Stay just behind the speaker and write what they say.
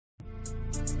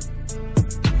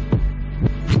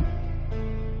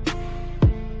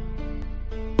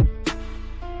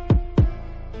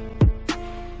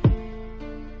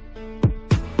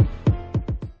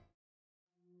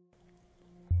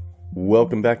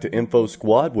Welcome back to Info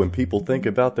Squad. When people think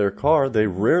about their car, they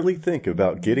rarely think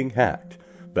about getting hacked.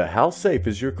 But how safe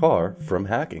is your car from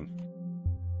hacking?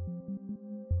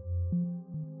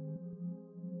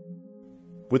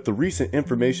 With the recent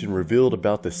information revealed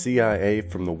about the CIA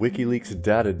from the WikiLeaks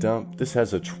data dump, this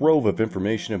has a trove of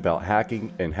information about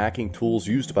hacking and hacking tools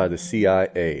used by the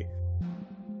CIA.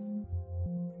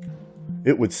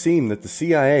 It would seem that the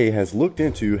CIA has looked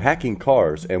into hacking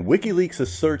cars, and WikiLeaks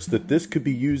asserts that this could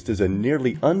be used as a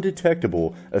nearly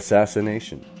undetectable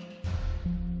assassination.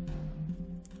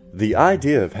 The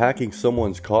idea of hacking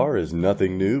someone's car is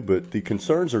nothing new, but the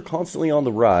concerns are constantly on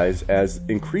the rise as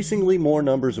increasingly more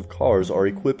numbers of cars are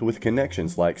equipped with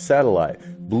connections like satellite,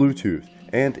 Bluetooth,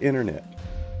 and internet.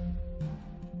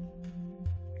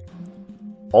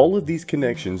 All of these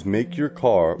connections make your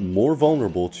car more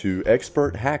vulnerable to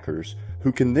expert hackers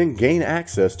who can then gain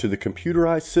access to the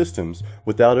computerized systems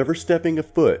without ever stepping a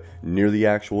foot near the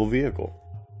actual vehicle.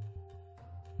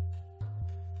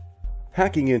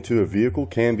 Hacking into a vehicle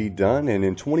can be done, and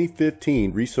in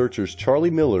 2015, researchers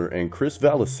Charlie Miller and Chris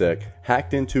Valasek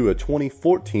hacked into a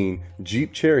 2014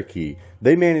 Jeep Cherokee.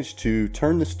 They managed to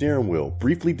turn the steering wheel,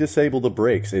 briefly disable the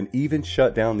brakes, and even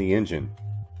shut down the engine.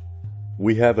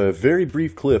 We have a very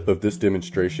brief clip of this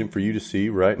demonstration for you to see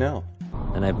right now.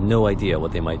 And I have no idea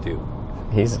what they might do.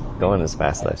 He's going as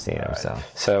fast as I've seen him, so.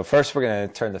 So first we're going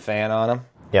to turn the fan on him.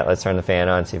 Yeah, let's turn the fan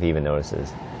on, see if he even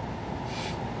notices.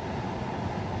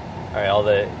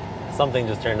 Alright, something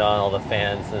just turned on, all the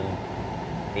fans and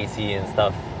AC and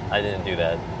stuff. I didn't do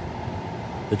that.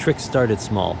 The trick started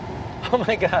small. Oh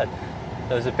my god!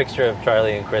 There's a picture of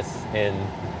Charlie and Chris in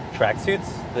tracksuits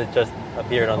that just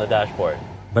appeared on the dashboard.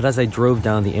 But as I drove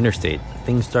down the interstate,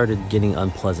 things started getting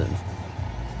unpleasant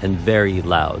and very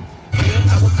loud.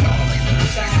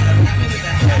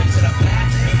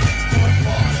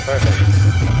 Perfect.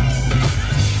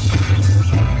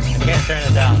 I can't turn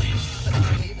it down.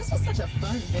 This was such a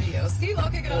fun video. Steve, I'll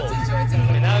kick it off to enjoy it.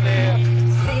 And now the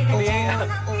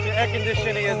air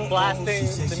conditioning is blasting,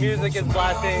 the music is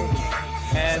blasting,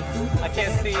 and I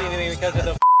can't see anything because of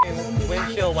the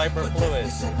windshield wiper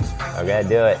fluid. Okay,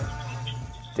 do it.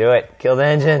 Do it. Kill the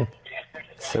engine.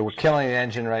 So we're killing the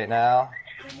engine right now.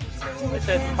 It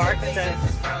says park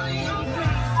sense.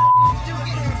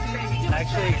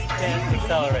 Actually can't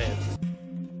accelerate.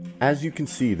 As you can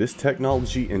see, this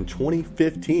technology in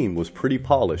 2015 was pretty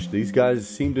polished. These guys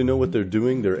seem to know what they're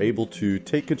doing. They're able to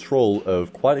take control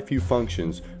of quite a few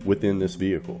functions within this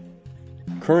vehicle.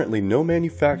 Currently, no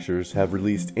manufacturers have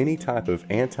released any type of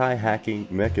anti-hacking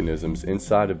mechanisms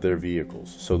inside of their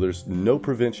vehicles, so there's no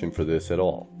prevention for this at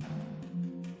all.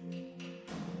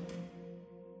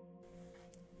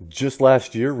 Just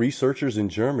last year, researchers in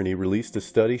Germany released a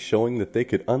study showing that they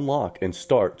could unlock and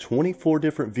start 24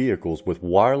 different vehicles with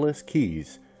wireless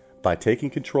keys by taking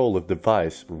control of the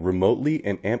device remotely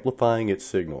and amplifying its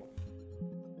signal.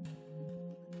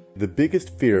 The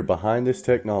biggest fear behind this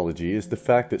technology is the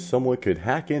fact that someone could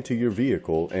hack into your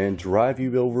vehicle and drive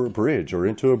you over a bridge or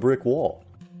into a brick wall.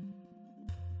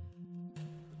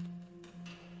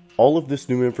 All of this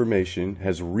new information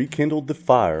has rekindled the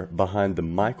fire behind the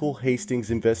Michael Hastings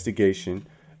investigation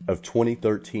of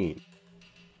 2013.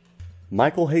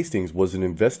 Michael Hastings was an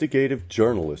investigative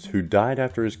journalist who died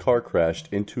after his car crashed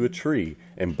into a tree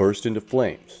and burst into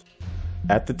flames.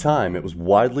 At the time, it was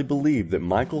widely believed that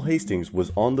Michael Hastings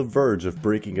was on the verge of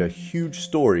breaking a huge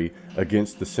story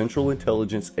against the Central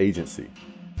Intelligence Agency.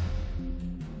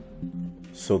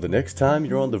 So the next time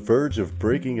you're on the verge of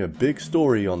breaking a big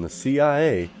story on the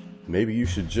CIA, maybe you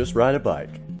should just ride a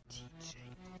bike.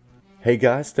 Hey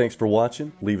guys, thanks for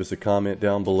watching. Leave us a comment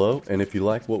down below, and if you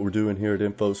like what we're doing here at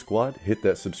Info Squad, hit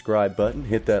that subscribe button,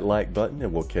 hit that like button,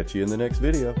 and we'll catch you in the next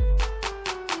video.